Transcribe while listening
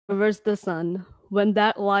covers the sun, when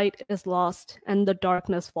that light is lost and the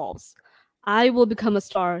darkness falls, I will become a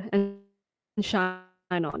star and shine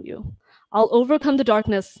on you. I'll overcome the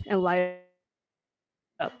darkness and light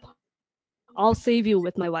up. I'll save you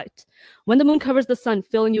with my light. When the moon covers the sun,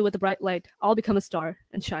 filling you with a bright light, I'll become a star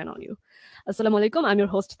and shine on you. Assalamu alaikum. I'm your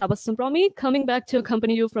host Tabassum Rami, coming back to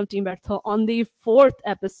accompany you from Team Bertho on the fourth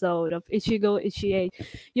episode of Ichi-go Ichi-e.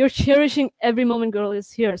 Your cherishing every moment girl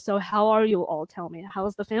is here. So how are you all? Tell me.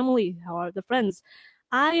 How's the family? How are the friends?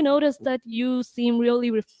 I noticed that you seem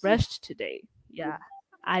really refreshed today. Yeah,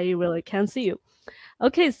 I really can see you.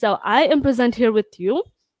 Okay, so I am present here with you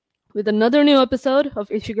with another new episode of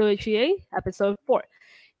Ichi-go Ichi-e, episode 4.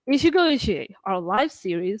 Ichi-go Ichi-e, our live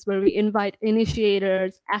series where we invite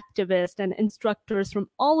initiators, activists, and instructors from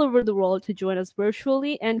all over the world to join us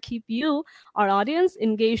virtually and keep you, our audience,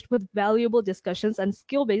 engaged with valuable discussions and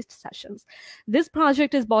skill-based sessions. This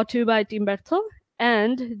project is brought to you by Team Bertho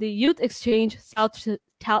and the Youth Exchange South to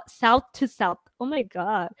South. Oh my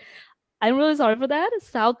God. I'm really sorry for that.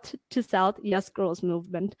 South to South, Yes Girls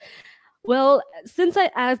movement. Well, since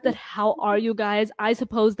I asked that, how are you guys? I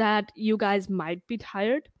suppose that you guys might be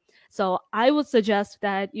tired. So I would suggest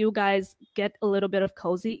that you guys get a little bit of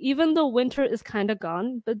cozy, even though winter is kind of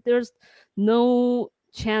gone, but there's no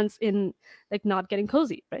chance in like not getting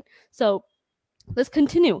cozy, right? So let's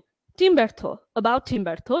continue. Team Bertho. About Team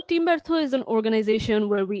Bertho. Team Bertho is an organization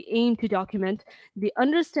where we aim to document the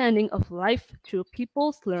understanding of life through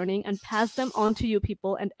people's learning and pass them on to you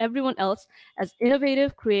people and everyone else as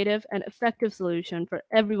innovative, creative, and effective solution for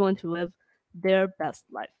everyone to live their best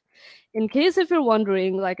life. In case if you're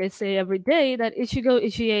wondering, like I say every day, that Ichi-go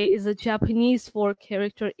Ichi-e is a Japanese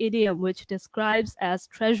four-character idiom which describes as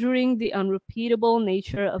treasuring the unrepeatable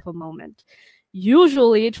nature of a moment,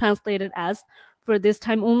 usually translated as for this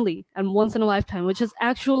time only and once in a lifetime, which is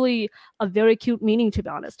actually a very cute meaning, to be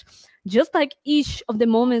honest. Just like each of the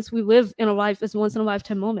moments we live in a life is once in a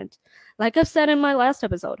lifetime moment. Like I've said in my last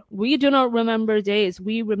episode, we do not remember days,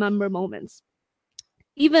 we remember moments.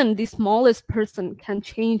 Even the smallest person can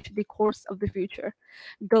change the course of the future.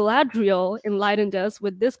 Galadriel enlightened us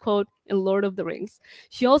with this quote in Lord of the Rings.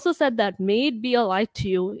 She also said that, "May it be a light to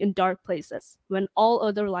you in dark places when all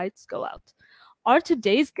other lights go out." Our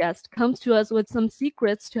today's guest comes to us with some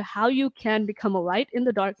secrets to how you can become a light in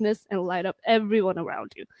the darkness and light up everyone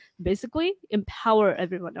around you. Basically, empower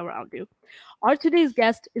everyone around you. Our today's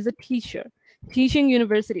guest is a teacher, teaching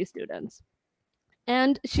university students.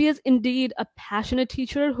 And she is indeed a passionate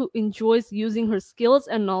teacher who enjoys using her skills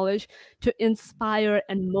and knowledge to inspire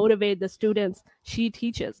and motivate the students she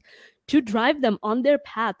teaches, to drive them on their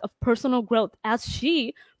path of personal growth as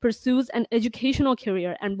she pursues an educational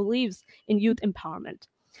career and believes in youth empowerment.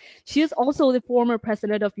 She is also the former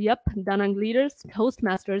president of YEP, Da Nang Leaders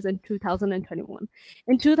Toastmasters in 2021.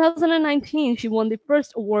 In 2019, she won the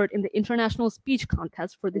first award in the International Speech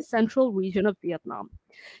Contest for the Central Region of Vietnam.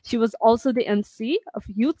 She was also the MC of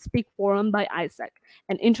Youth Speak Forum by ISEC,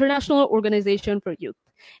 an international organization for youth.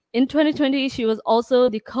 In 2020, she was also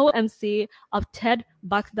the co-MC of TED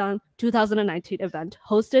Bakdang 2019 event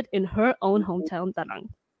hosted in her own hometown, Da Nang.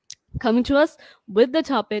 Coming to us with the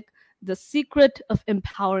topic, the secret of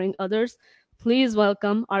empowering others, please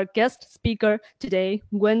welcome our guest speaker today,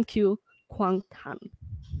 Nguyen Tieu Quang Thanh.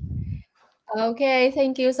 Okay,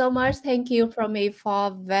 thank you so much. Thank you from me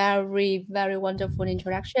for very, very wonderful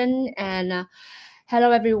introduction. And hello,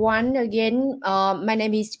 everyone. Again, my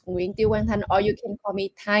name is Nguyen Tieu Quang Thanh, or you can call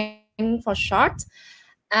me Thanh for short.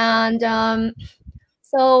 And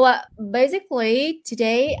basically,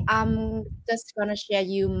 today I'm just gonna share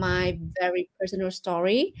you my very personal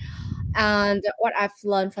story and what I've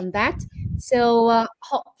learned from that. So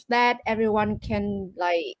hope that everyone can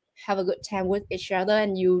like have a good time with each other,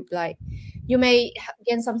 and you may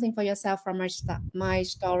gain something for yourself from my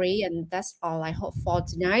story, and that's all I hope for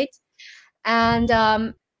tonight. And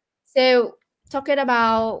so talking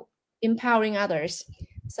about empowering others.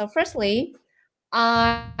 So firstly,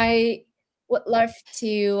 I would love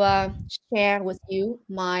to share with you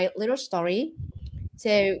my little story.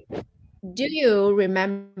 So, do you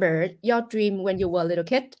remember your dream when you were a little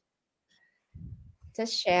kid?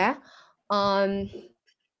 Just share. Um,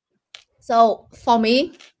 so for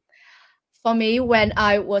me, when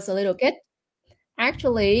I was a little kid,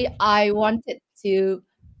 actually, I wanted to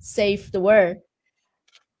save the world.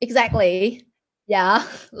 Exactly. Yeah,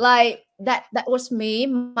 like that was me,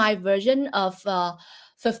 my version of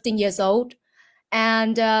 15 years old.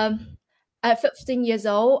 And at 15 years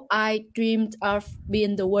old, I dreamed of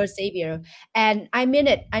being the world savior. And I mean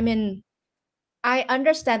it. I mean, I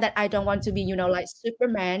understand that I don't want to be, like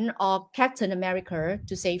Superman or Captain America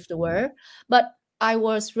to save the world. But I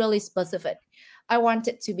was really specific. I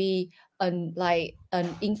wanted to be an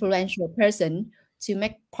influential person to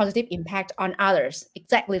make positive impact on others.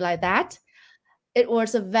 Exactly like that. It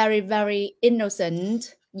was a very, very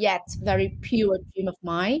innocent yet very pure dream of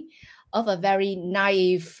mine, of a very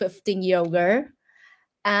naive 15-year-old girl.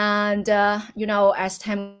 And as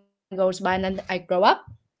time goes by, and then I grow up,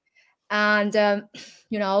 and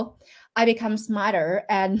you know, I become smarter,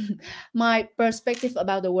 and my perspective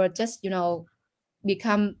about the world just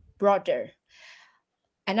become broader.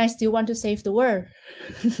 And I still want to save the world.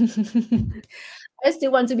 I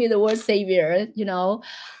still want to be the world savior.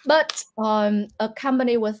 But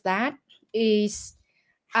accompanied with that is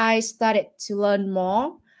I started to learn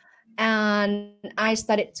more, and I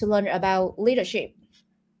started to learn about leadership.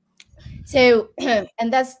 So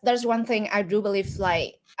and that's one thing I do believe.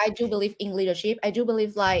 Like, I do believe in leadership. I do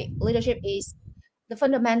believe like leadership is the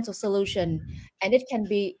fundamental solution, and it can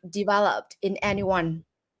be developed in anyone.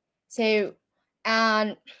 So,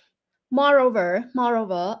 and moreover,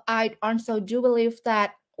 I also do believe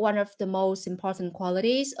that one of the most important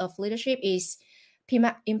qualities of leadership is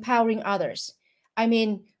empowering others. I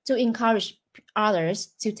mean, to encourage others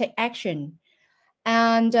to take action.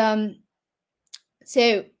 And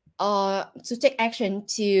so to take action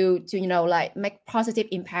to like make positive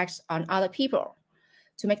impacts on other people,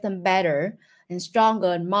 to make them better and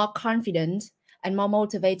stronger and more confident and more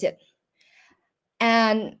motivated.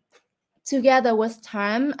 And together with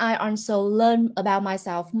time, I also learn about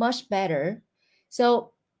myself much better.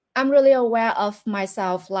 So I'm really aware of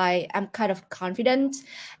myself. Like, I'm kind of confident,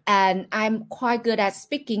 and I'm quite good at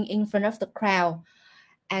speaking in front of the crowd.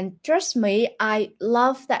 And trust me, I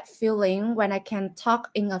love that feeling when I can talk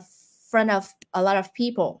in a front of a lot of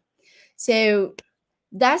people. So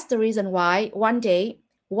that's the reason why one day,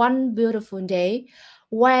 one beautiful day,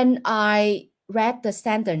 when I read the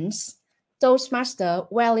sentence, Toastmaster,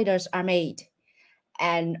 where leaders are made,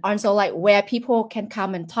 and also like where people can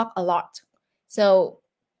come and talk a lot. So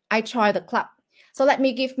I tried the club. So let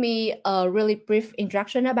me give me a really brief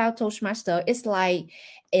introduction about Toastmaster. It's like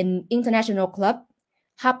an international club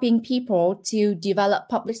helping people to develop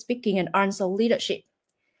public speaking and also leadership.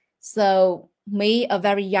 So me, a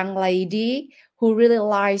very young lady who really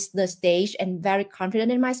likes the stage and very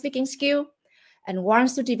confident in my speaking skill and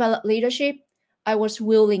wants to develop leadership, I was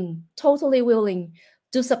willing, totally willing,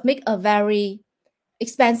 to submit a very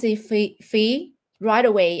expensive fee right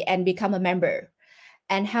away and become a member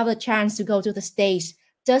and have a chance to go to the stage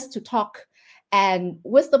just to talk, and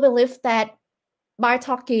with the belief that by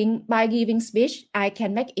talking, by giving speech, I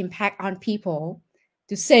can make impact on people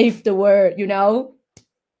to save the world.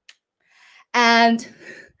 And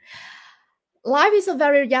life is a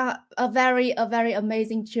very young, a very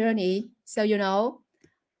amazing journey. So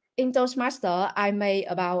in Toastmaster, I made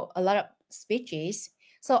about a lot of speeches.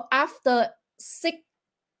 So after 6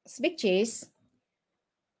 speeches,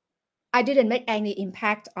 I didn't make any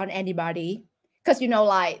impact on anybody, because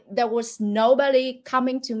like there was nobody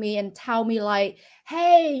coming to me and tell me like,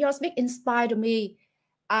 hey, your speech inspired me.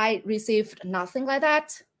 I received nothing like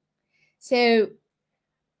that. So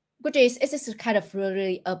which is it is kind of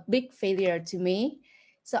really a big failure to me.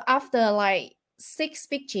 So after like 6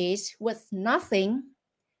 speeches with nothing,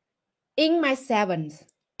 in my seventh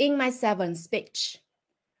speech,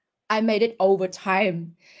 I made it over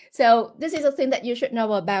time. So this is a thing that you should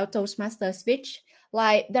know about Toastmaster speech.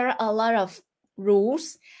 Like, there are a lot of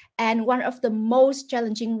rules, and one of the most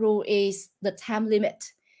challenging rule is the time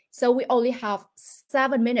limit. So we only have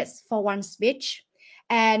 7 minutes for one speech.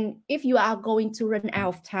 And if you are going to run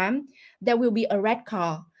out of time, there will be a red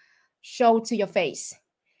card shown to your face.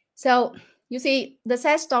 So you see, the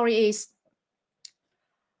sad story is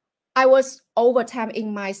I was over time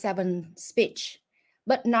in my seventh speech,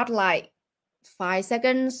 but not like 5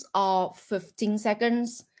 seconds or 15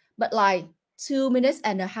 seconds, but like 2 minutes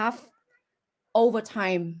and a half over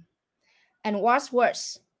time. And what's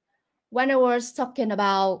worse, when I was talking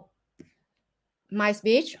about my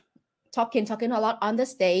speech, talking a lot on the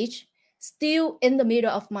stage, still in the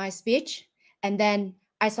middle of my speech, and then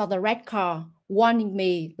I saw the red car warning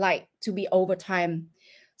me like to be over time.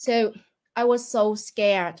 So I was so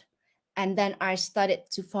scared, and then I started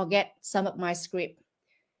to forget some of my script.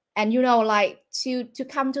 And like to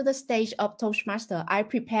come to the stage of Toastmaster, I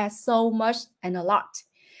prepared so much and a lot.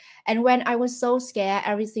 And when I was so scared,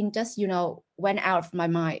 everything just went out of my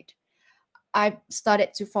mind. I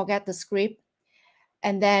started to forget the script.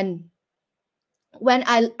 And then when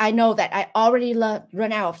I know that I already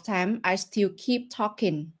run out of time, I still keep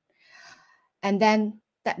talking. And then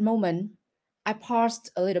that moment, I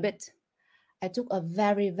paused a little bit. I took a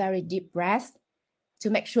very, very deep breath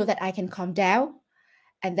to make sure that I can calm down.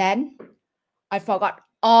 And then I forgot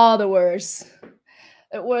all the words.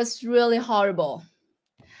 It was really horrible.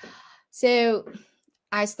 So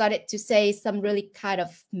I started to say some really kind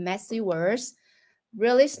of messy words,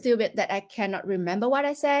 really stupid that I cannot remember what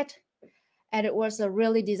I said. And it was a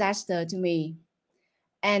really disaster to me.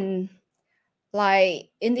 And like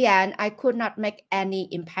in the end, I could not make any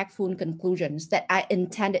impactful conclusions that I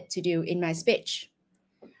intended to do in my speech.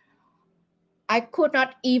 I could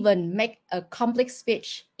not even make a complete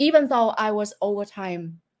speech, even though I was over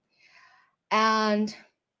time. And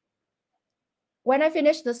when I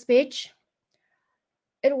finished the speech,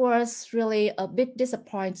 it was really a big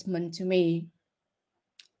disappointment to me.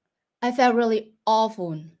 I felt really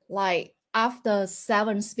awful. Like after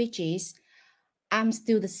 7 speeches, I'm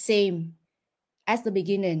still the same as the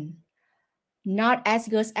beginning. Not as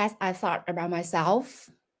good as I thought about myself.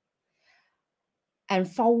 And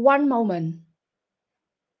for one moment,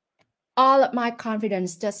 all of my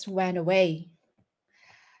confidence just went away.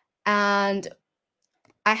 And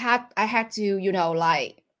I had to,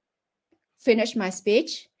 like finish my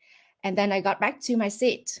speech, and then I got back to my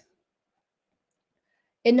seat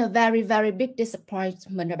in a very, very big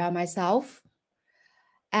disappointment about myself.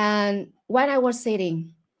 And when I was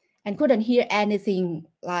sitting and couldn't hear anything,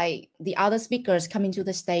 like the other speakers coming to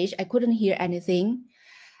the stage, I couldn't hear anything.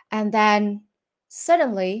 And then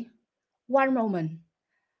suddenly, one moment,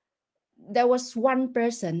 there was one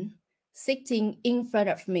person sitting in front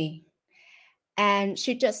of me, and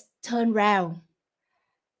she just turned around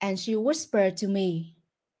and she whispered to me.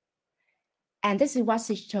 And this is what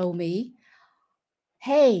she told me.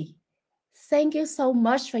 Hey, thank you so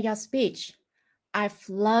much for your speech. I've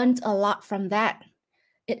learned a lot from that.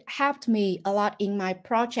 It helped me a lot in my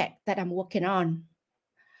project that I'm working on.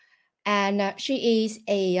 And she is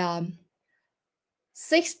a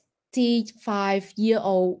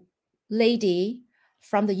 65-year-old lady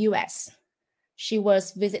from the US. She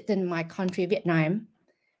was visiting my country, Vietnam.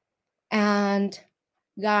 And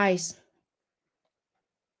guys,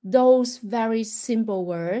 those very simple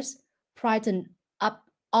words brightened up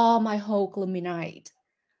all my whole gloomy night.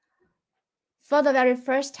 For the very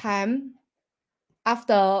first time,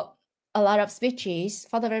 after a lot of speeches,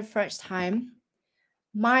 for the very first time,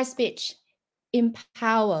 my speech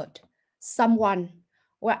empowered someone.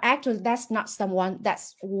 Well, actually, that's not someone,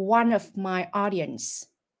 that's one of my audience.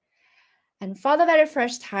 And for the very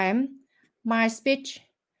first time, my speech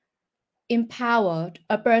empowered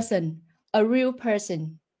a person, a real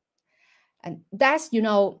person. And that's,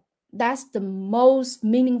 that's the most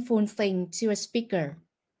meaningful thing to a speaker.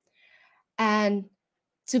 And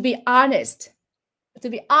to be honestly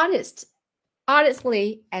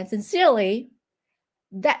and sincerely,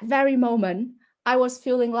 that very moment, I was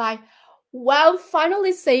feeling like, well,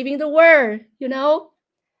 finally saving the world,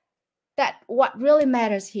 that what really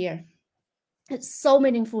matters here. It's so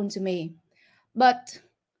meaningful to me. But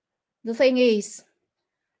the thing is,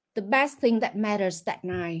 the best thing that matters that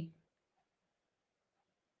night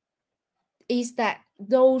is that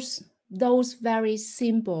those very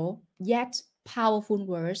simple yet powerful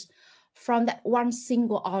words from that one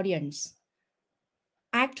single audience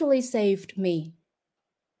actually saved me.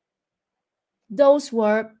 Those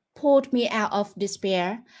words pulled me out of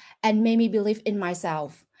despair and made me believe in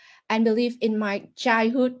myself and believe in my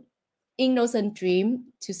childhood innocent dream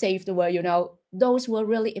to save the world. Those words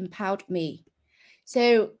really empowered me.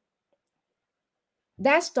 So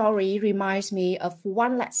that story reminds me of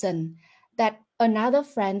one lesson that another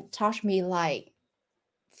friend taught me like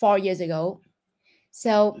 4 years ago.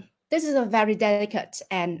 So this is a very delicate,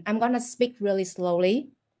 and I'm going to speak really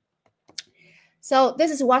slowly. So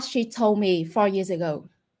this is what she told me 4 years ago.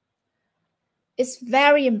 It's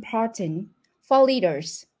very important for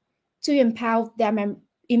leaders to empower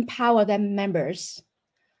their members.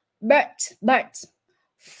 But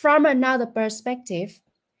from another perspective,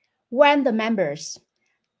 when the members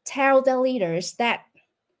tell the leaders that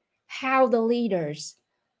how the leaders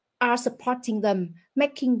are supporting them,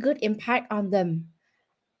 making good impact on them,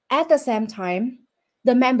 at the same time,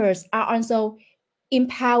 the members are also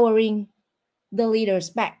empowering the leaders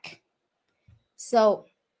back. So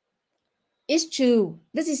it's true.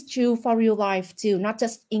 This is true for real life too, not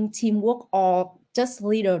just in teamwork or just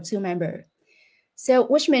leader to member. So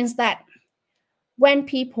which means that when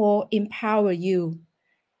people empower you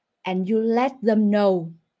and you let them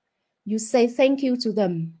know, you say thank you to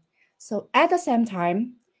them. So at the same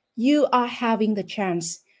time, you are having the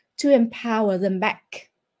chance to empower them back.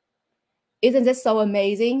 Isn't this so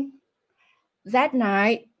amazing? That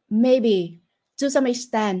night, maybe to some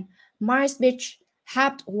extent, my speech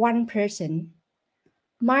helped one person.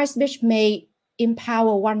 My speech may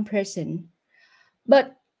empower one person.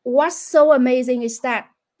 But what's so amazing is that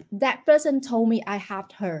that person told me I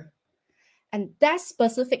helped her. And that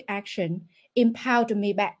specific action empowered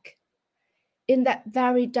me back. In that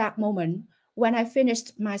very dark moment when I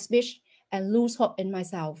finished my speech and lose hope in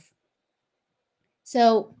myself.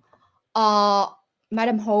 So, uh,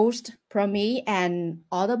 Madam Host, Promi, and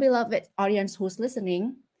all the beloved audience who's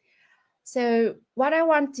listening. So, what I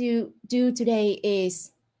want to do today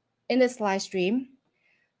is in this live stream,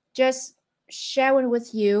 just sharing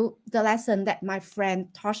with you the lesson that my friend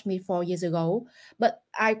taught me 4 years ago, but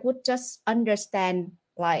I could just understand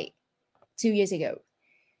like 2 years ago.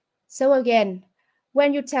 So again,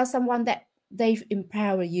 when you tell someone that they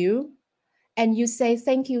empower you and you say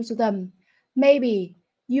thank you to them, maybe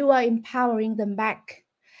you are empowering them back.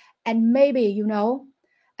 And maybe,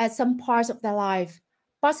 at some parts of their life,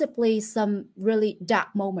 possibly some really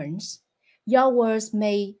dark moments, your words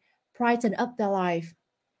may brighten up their life.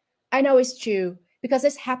 I know it's true because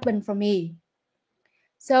it's happened for me.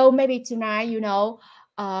 So maybe tonight,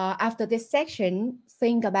 after this section,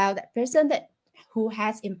 think about that person that who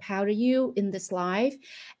has empowered you in this life,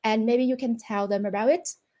 and maybe you can tell them about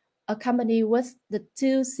it, accompanied with the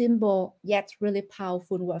two simple yet really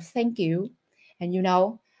powerful words, thank you. And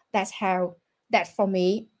that's for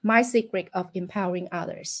me, my secret of empowering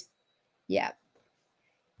others. Yeah.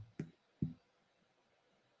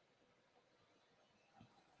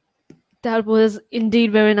 That was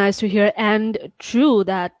indeed very nice to hear, and true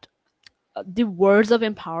that the words of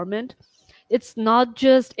empowerment,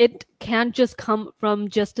 it can't just come from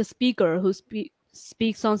just a speaker who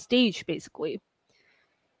speaks on stage, basically.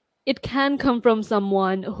 It can come from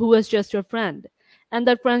someone who is just your friend, and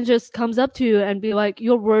that friend just comes up to you and be like,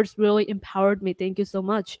 your words really empowered me, thank you so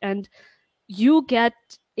much. And you get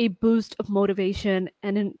a boost of motivation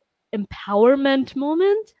and an empowerment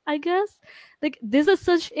moment, I guess. Like, this is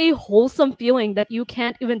such a wholesome feeling that you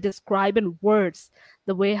can't even describe in words,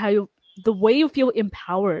 the way you feel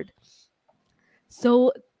empowered.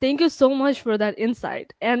 So thank you so much for that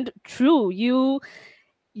insight. And true,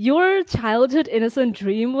 your childhood innocent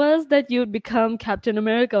dream was that you'd become Captain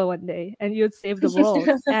America one day and you'd save the world.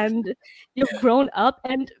 And you've grown up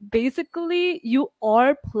and basically you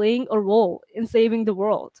are playing a role in saving the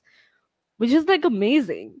world, which is like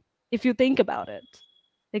amazing if you think about it.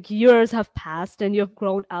 Like, years have passed and you've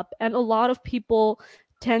grown up, and a lot of people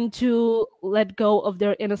tend to let go of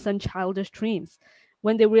their innocent childish dreams.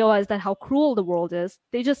 When they realize that how cruel the world is,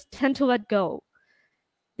 they just tend to let go.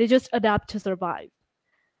 They just adapt to survive.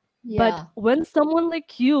 But Yeah. when someone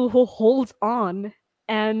like you who holds on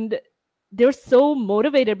and they're so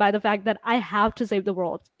motivated by the fact that I have to save the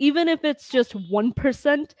world, even if it's just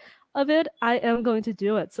 1% of it, I am going to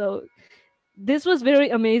do it. So this was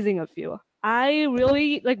very amazing of you. I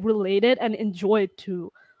really related and enjoyed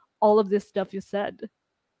to all of this stuff you said.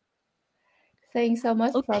 Thanks so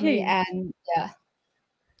much for me. Okay. And yeah.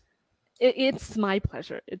 It's my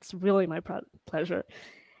pleasure. It's really my pleasure.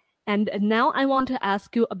 And now I want to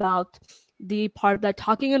ask you about the part that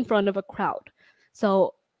talking in front of a crowd.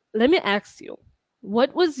 So let me ask you,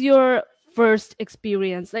 what was your first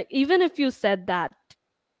experience? Like, even if you said that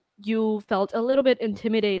you felt a little bit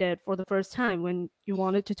intimidated for the first time when you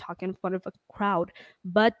wanted to talk in front of a crowd,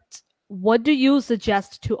 but what do you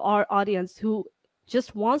suggest to our audience who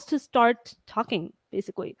just wants to start talking,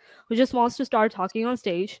 basically, who just wants to start talking on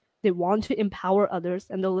stage? They want to empower others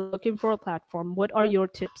and they're looking for a platform. What are your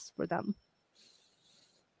tips for them?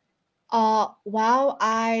 Well,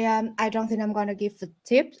 I don't think I'm gonna give the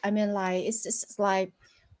tips. I mean, like it's just like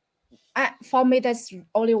for me, that's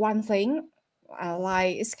only one thing.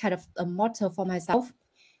 Like it's kind of a motto for myself.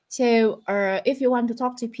 So, if you want to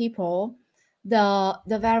talk to people, the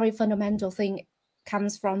very fundamental thing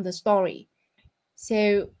comes from the story.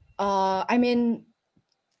 So, I mean,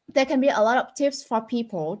 there can be a lot of tips for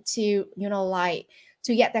people to like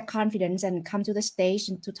to get their confidence and come to the stage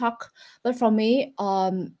and to talk. But for me,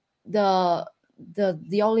 the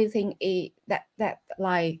the only thing is that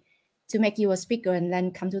like to make you a speaker and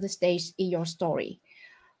then come to the stage is your story.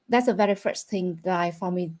 That's the very first thing that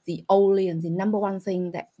for me, the only and the number one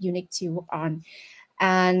thing that you need to work on.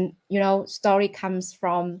 And story comes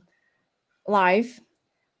from life.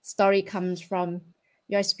 Story comes from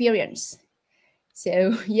your experience.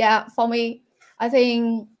 So yeah, for me, I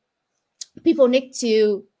think people need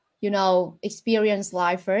to experience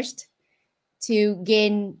life first to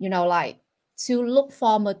gain like to look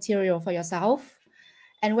for material for yourself.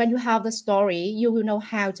 And when you have the story, you will know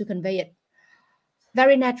how to convey it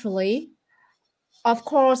very naturally. Of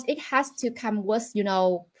course, it has to come with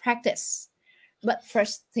practice, but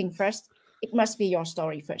first thing first, it must be your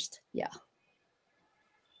story first. Yeah.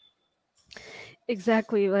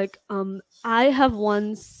 Exactly. Like, I have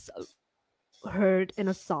once heard in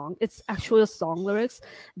a song, it's actually a song lyrics,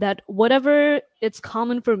 that whatever it's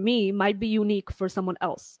common for me might be unique for someone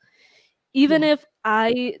else. Even Yeah. if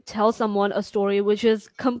I tell someone a story which is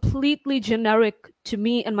completely generic to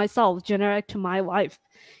me and myself, generic to my life,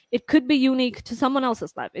 it could be unique to someone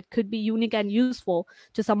else's life. It could be unique and useful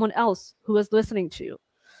to someone else who is listening to you.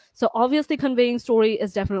 So obviously conveying story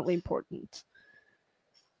is definitely important.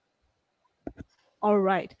 All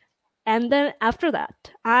right. And then after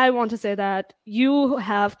that, I want to say that you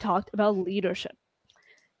have talked about leadership.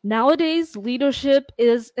 Nowadays, leadership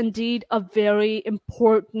is indeed a very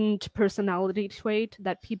important personality trait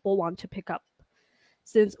that people want to pick up.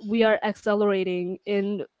 Since we are accelerating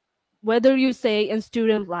in, whether you say in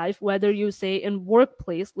student life, whether you say in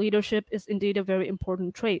workplace, leadership is indeed a very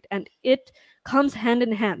important trait, and it comes hand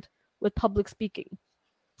in hand with public speaking.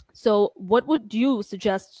 So, what would you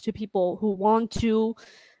suggest to people who want to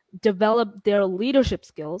develop their leadership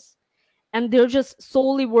skills and they're just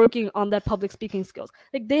solely working on that public speaking skills?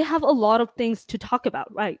 Like, they have a lot of things to talk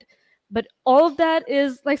about, right? But all of that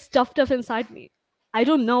is like stuffed up inside me. I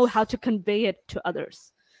don't know how to convey it to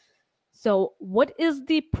others. So what is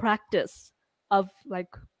the practice of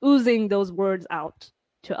like oozing those words out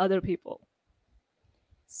to other people?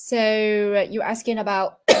 So you're asking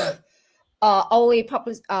about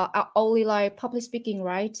only like public speaking,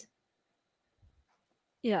 right?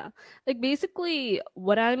 Yeah. Like, basically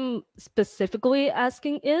what I'm specifically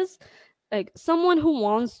asking is, like, someone who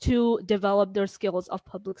wants to develop their skills of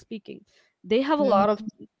public speaking. They have a lot of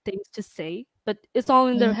Mm-hmm. things to say, but it's all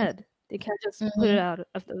in their head. They can't just put it Mm-hmm. out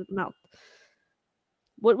of their mouth.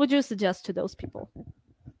 What would you suggest to those people?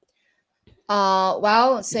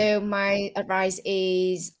 Well, so my advice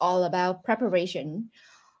is all about preparation.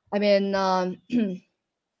 I mean,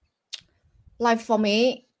 like for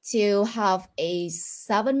me to have a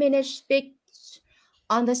 7 minute speech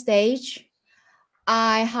on the stage,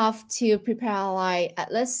 I have to prepare like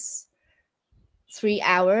at least 3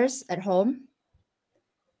 hours at home.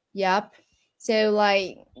 Yep. So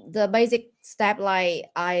like the basic step, like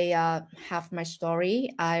I have my story,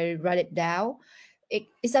 I write it down.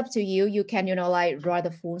 It's up to you. You can, like write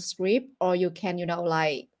the full script, or you can,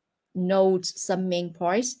 like note some main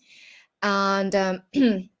points. And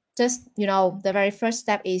just, the very first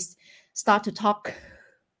step is start to talk.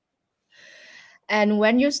 And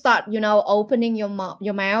when you start, opening your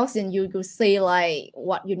mouth, and you see like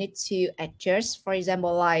what you need to adjust. For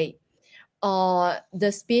example, like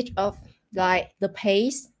the speed of like the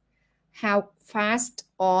pace, how fast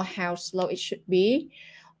or how slow it should be,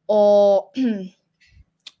 or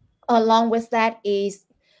along with that is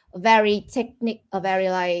very technique, a very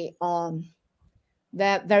like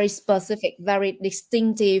very specific, very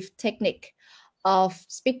distinctive technique of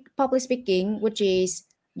public speaking, which is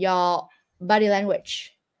your body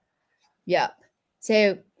language. Yeah.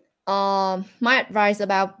 So my advice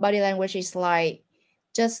about body language is like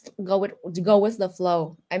just go with the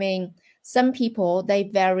flow. I mean, some people they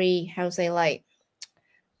very, how to say, like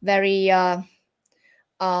very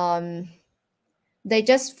um they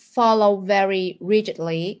just follow very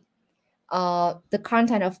rigidly the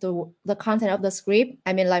content of the script.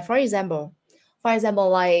 I mean, like for example,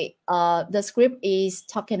 like the script is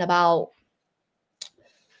talking about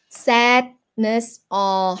sadness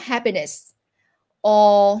or happiness,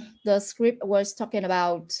 or the script was talking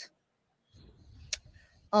about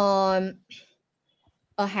um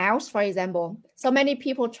a house, for example. So many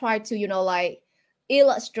people try to, like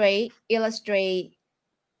illustrate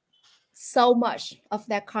so much of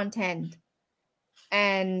that content,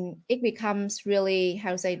 and it becomes really,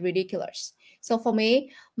 how to say, ridiculous. So for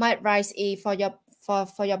me, my advice is for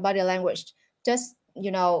your body language, just,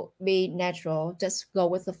 be natural, just go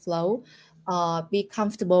with the flow, be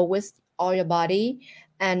comfortable with all your body,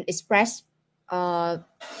 and express uh,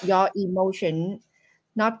 your emotion.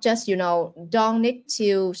 Not just, don't need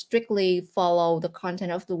to strictly follow the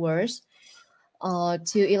content of the words to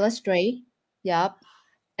illustrate. Yep.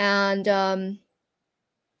 And I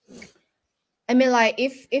mean, like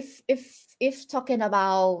if talking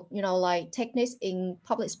about, like techniques in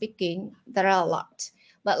public speaking, there are a lot.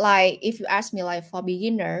 But like if you ask me, like for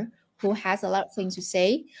beginner who has a lot of things to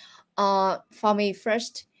say, for me,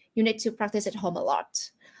 first you need to practice at home a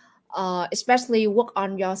lot. Especially work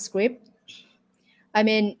on your script. I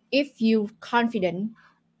mean, if you confident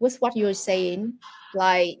with what you're saying,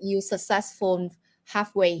 like you successful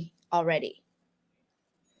halfway already.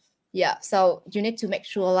 Yeah, so you need to make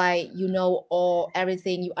sure like you know all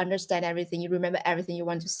everything, you understand everything, you remember everything you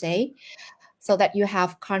want to say, so that you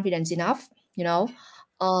have confidence enough, you know.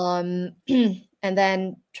 um, and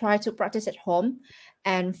then try to practice at home.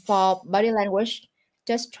 And for body language,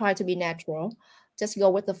 just try to be natural. Just go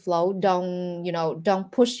with the flow.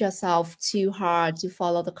 Don't push yourself too hard to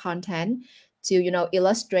follow the content, to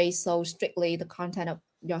illustrate so strictly the content of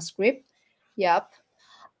your script. Yep.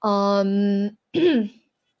 Um,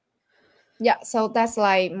 yeah. So that's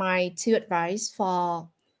like my two advice for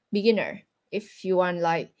beginner. If you want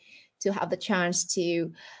like to have the chance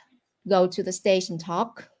to go to the stage and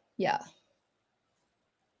talk. Yeah.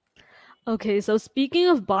 Okay, so speaking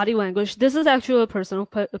of body language, this is actually a personal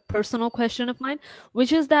question of mine,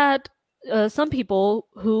 which is that some people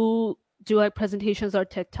who do like presentations or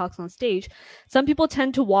TikToks on stage, some people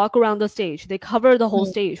tend to walk around the stage. They cover the whole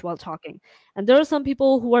Mm. stage while talking. And there are some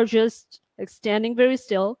people who are just like standing very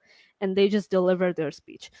still and they just deliver their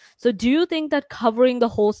speech. So do you think that covering the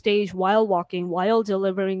whole stage while walking, while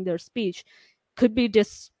delivering their speech could be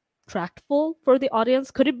distractful for the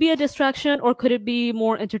audience? Could it be a distraction or could it be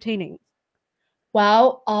more entertaining?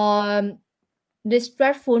 Well,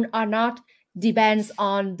 distractful or not depends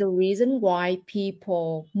on the reason why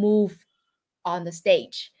people move on the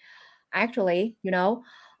stage. Actually, so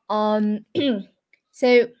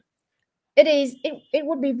it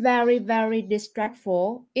would be very, very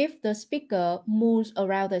distractful if the speaker moves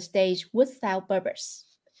around the stage without purpose.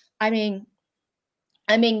 I mean,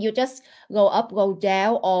 you just go up, go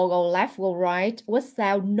down, or go left, go right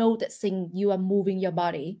without noticing you are moving your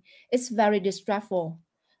body. It's very distractful.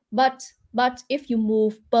 But if you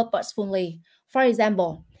move purposefully, for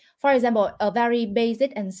example, a very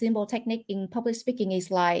basic and simple technique in public speaking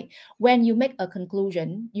is like when you make a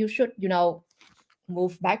conclusion, you should,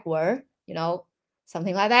 move backward,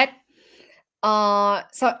 something like that.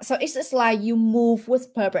 So it's just like you move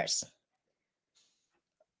with purpose.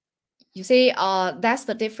 You see, that's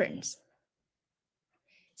the difference.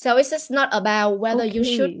 So it's just not about whether you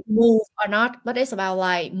should Okay. move or not, but it's about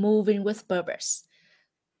like moving with purpose.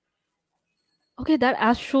 Okay, that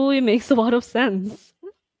actually makes a lot of sense.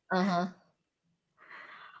 Uh-huh.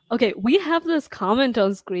 Okay, we have this comment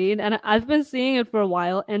on screen, and I've been seeing it for a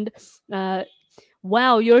while, and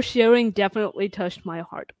wow, your sharing definitely touched my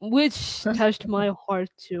heart, which touched my heart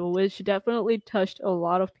too, which definitely touched a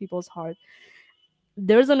lot of people's heart.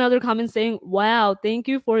 There's another comment saying, wow, thank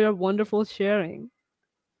you for your wonderful sharing.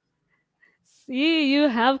 See, you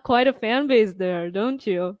have quite a fan base there, don't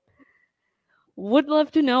you? Would love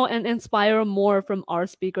to know and inspire more from our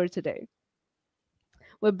speaker today.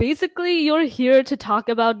 Well, basically, you're here to talk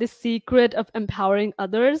about the secret of empowering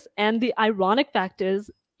others. And the ironic fact is,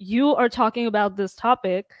 you are talking about this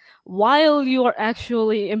topic while you are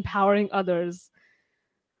actually empowering others,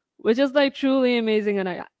 which is like truly amazing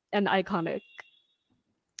and iconic.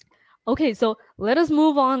 Okay, so let us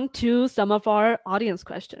move on to some of our audience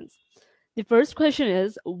questions. The first question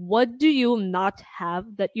is, what do you not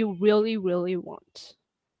have that you really, really want?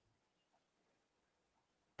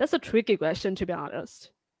 That's a tricky question, to be honest.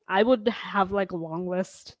 I would have like a long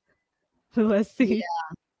list. Let's see.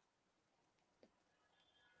 Yeah,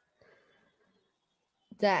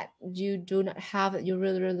 that you do not have that you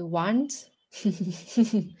really, really want.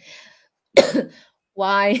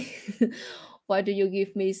 Why? Why do you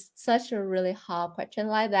give me such a really hard question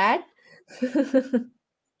like that?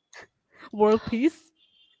 World peace?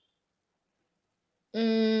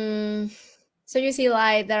 Mm, so you see,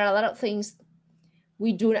 like there are a lot of things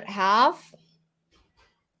we do not have.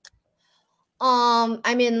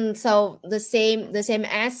 I mean, so the same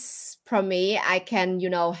as from me, I can,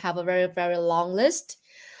 have a very, very long list.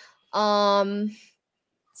 Um,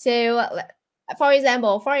 so for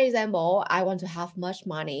example, I want to have much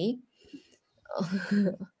money.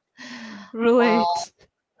 uh, Relate.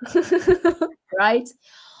 right?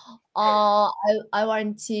 I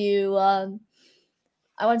want to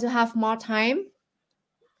have more time.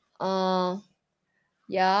 Uh,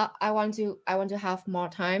 yeah, I want to have more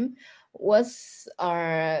time with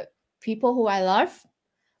people who I love,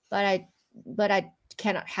 but I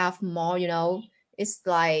cannot have more. It's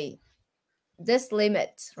like this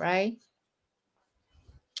limit, right?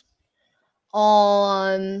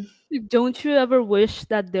 Um, Don't you ever wish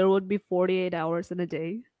that there would be 48 hours in a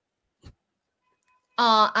day?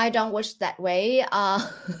 I don't wish that way. I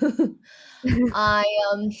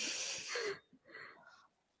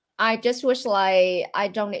I just wish like I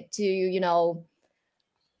don't need to,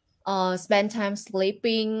 spend time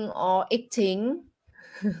sleeping or eating.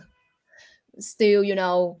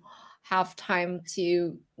 Still, have time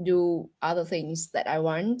to do other things that I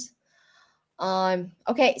want.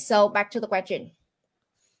 Okay, so back to the question.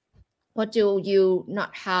 What do you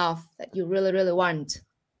not have that you really, really want?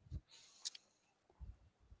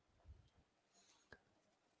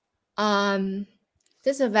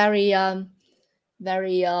 This is a very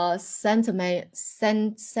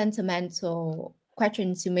sentimental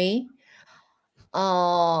question to me.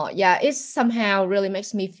 Yeah, it somehow really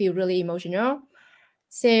makes me feel really emotional.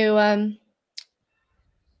 So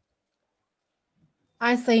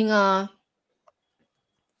I think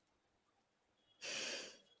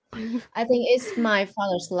it's my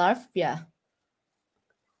father's love. Yeah.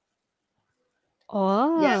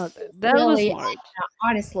 Yeah, Oh, that was really, smart.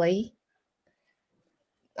 honestly,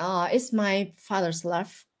 it's my father's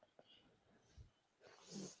love.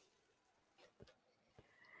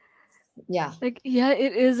 Yeah. Like, yeah,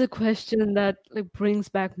 it is a question that like brings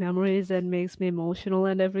back memories and makes me emotional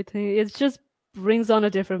and everything. It just brings on a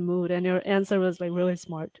different mood, and your answer was like really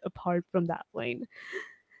smart. Apart from that, Wayne.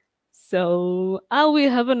 So, we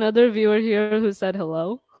have another viewer here who said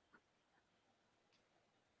hello.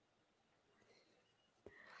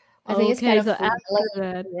 I think it's kind Okay, of so late, after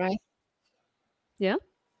that, right? yeah.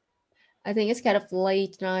 I think it's kind of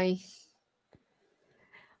late now.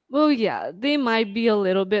 Well, yeah, they might be a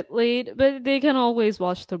little bit late, but they can always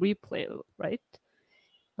watch the replay, right?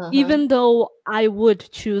 Uh-huh. Even though I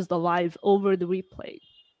would choose the live over the replay.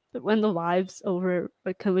 But when the live's over,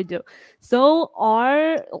 what can we do? So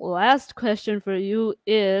our last question for you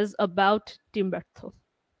is about Timberto.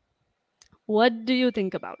 What do you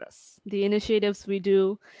think about us? The initiatives we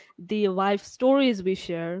do, the life stories we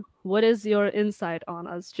share. What is your insight on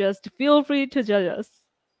us? Just feel free to judge us.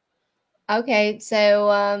 Okay,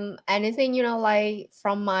 so anything like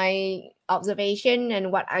from my observation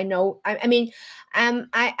and what I know. I mean,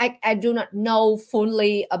 I do not know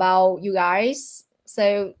fully about you guys,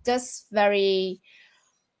 so just very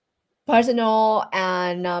personal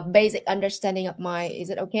and basic understanding of my. Is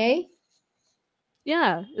it okay?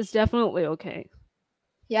 Yeah, it's definitely okay.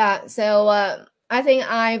 Yeah. So I think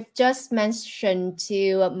I've just mentioned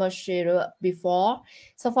to Monsieur before.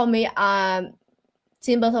 So for me,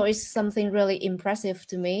 Timberto is something really impressive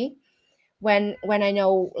to me when I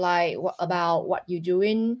know like about what you're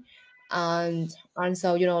doing, and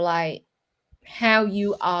so like how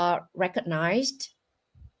you are recognized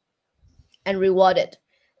and rewarded.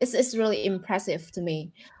 It's really impressive to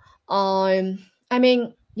me. I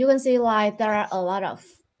mean, you can see like there are a lot of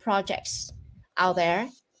projects out there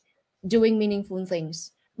doing meaningful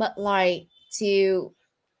things, but like to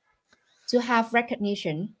have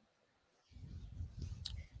recognition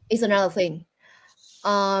is another thing.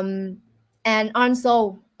 Um, and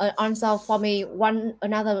also for me, one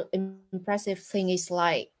another impressive thing is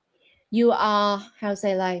like you are how to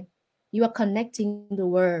say like you are connecting the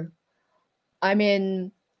world. I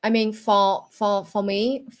mean, for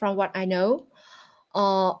me, from what I know,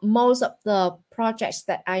 most of the projects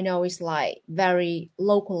that I know is like very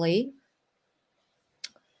locally.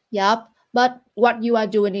 Yep. But what you are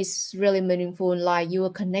doing is really meaningful. Like you are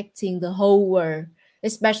connecting the whole world,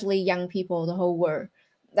 especially young people, the whole world.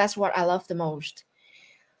 That's what I love the most.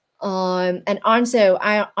 And also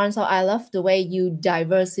I love the way you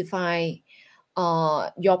diversify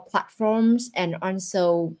your platforms, and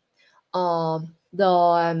also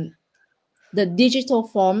the digital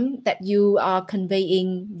form that you are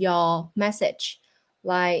conveying your message,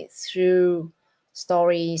 like through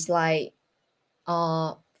stories, like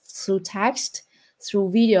uh, through text,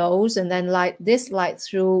 through videos, and then like this, like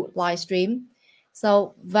through live stream.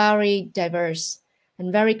 So very diverse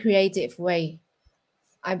and very creative way,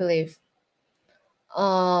 I believe.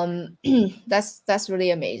 That's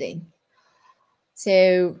really amazing.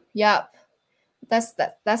 So yeah,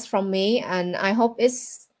 that's from me, and I hope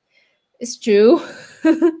it's true.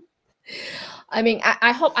 I mean,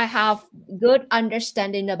 I hope I have good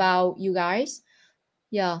understanding about you guys.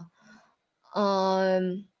 Yeah.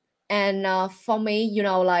 Um, and for me,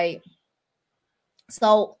 like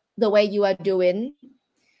so the way you are doing,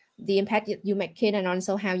 the impact that you make it, and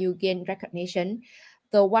also how you gain recognition.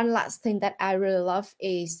 The one last thing that I really love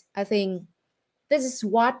is I think this is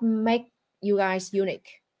what make you guys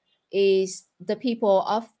unique is the people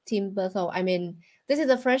of Team Bertho. I mean, this is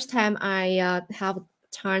the first time I have a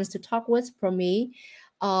chance to talk with from me.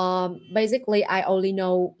 Basically, I only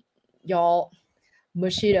know your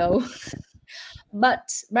Bushido,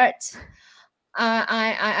 but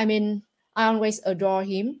I mean, I always adore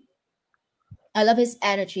him. I love his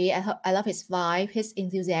energy. I love his vibe, his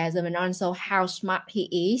enthusiasm, and also how smart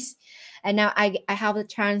he is. And now I have the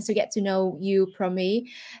chance to get to know you from me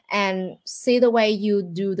and see the way you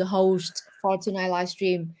do the host for tonight live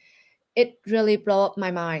stream. It really blew up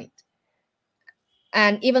my mind.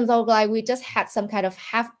 And even though like we just had some kind of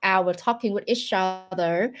half hour talking with each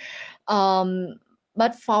other, um,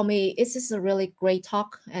 but for me, it's just a really great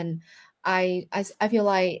talk, and I feel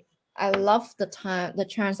like I love the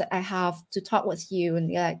chance that I have to talk with you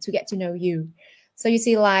and to get to know you. So you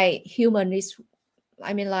see, like human is,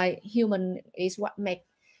 human is what make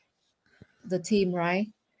the team, right?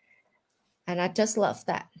 And I just love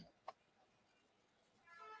that.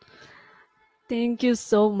 Thank you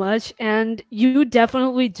so much. And you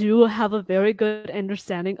definitely do have a very good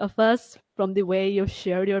understanding of us from the way you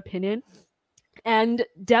shared your opinion. And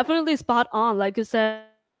definitely spot on. Like you said,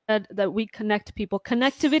 that we connect people.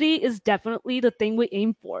 Connectivity is definitely the thing we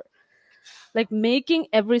aim for. Like making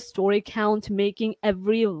every story count, making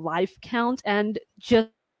every life count, and just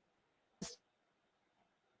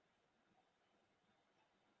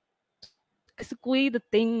basically the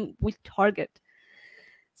thing we target.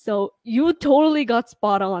 So you totally got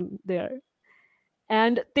spot on there.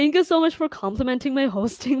 And thank you so much for complimenting my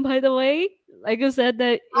hosting, by the way. Like you said,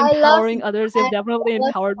 that I love empowering others, you've definitely I love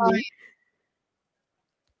empowered me.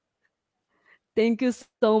 Thank you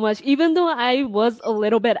so much. Even though I was a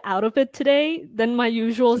little bit out of it today than my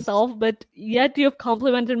usual self, but yet you've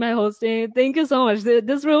complimented my hosting. Thank you so much.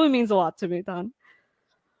 This really means a lot to me, Tan.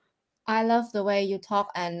 I love the way you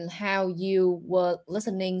talk and how you were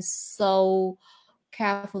listening so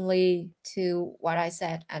carefully to what I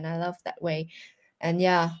said, and I love that way. And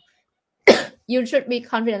yeah, you should be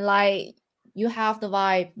confident. Like you have the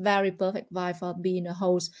vibe, very perfect vibe for being a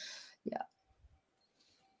host. Yeah,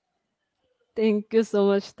 Thank you so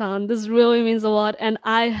much, Tan. This really means a lot. And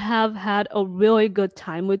I have had a really good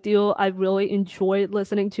time with you. I really enjoyed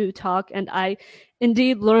listening to you talk. And I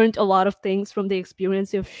indeed learned a lot of things from the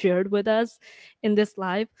experience you've shared with us in this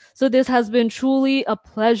live. So this has been truly a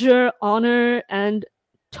pleasure, honor, and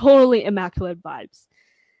totally immaculate vibes.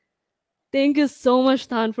 Thank you so much,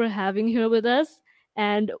 Tan, for having here with us.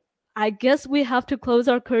 And I guess we have to close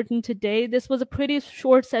our curtain today. This was a pretty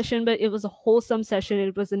short session, but it was a wholesome session.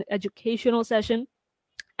 It was an educational session.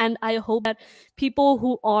 And I hope that people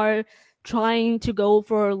who are trying to go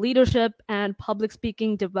for leadership and public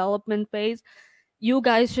speaking development phase, you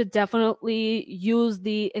guys should definitely use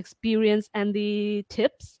the experience and the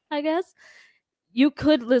tips, I guess. You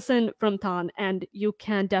could listen from Tan and you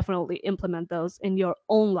can definitely implement those in your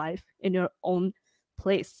own life, in your own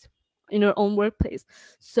place, in your own workplace.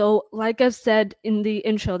 So, like I've said in the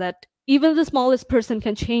intro, that even the smallest person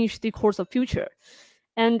can change the course of future.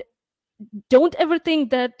 And don't ever think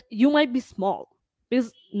that you might be small,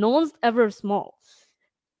 because no one's ever small.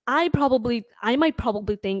 I might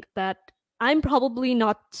probably think that I'm probably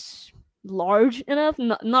not large enough,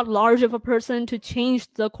 not large of a person to change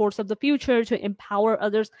the course of the future, to empower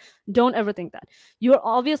others. Don't ever think that. You're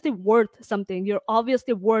obviously worth something. You're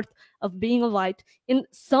obviously worth of being a light in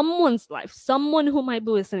someone's life, someone who might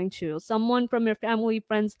be listening to you, someone from your family,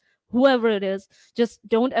 friends, whoever it is. Just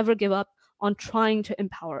don't ever give up on trying to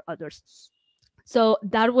empower others. So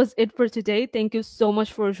that was it for today. Thank you so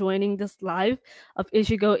much for joining this live of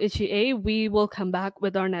Ichi-go Ichi-e. We will come back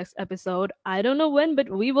with our next episode. I don't know when, but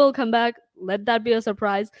we will come back. Let that be a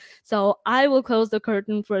surprise. So I will close the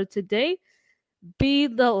curtain for today. Be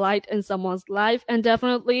the light in someone's life. And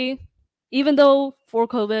definitely, even though for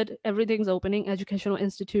COVID, everything's opening, educational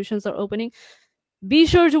institutions are opening, be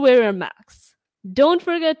sure to wear your masks. Don't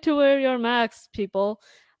forget to wear your masks, people.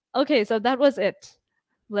 Okay, so that was it.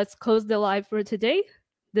 Let's close the live for today.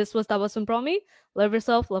 This was Tabasum Promi. Love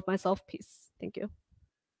yourself, love myself. Peace. Thank you.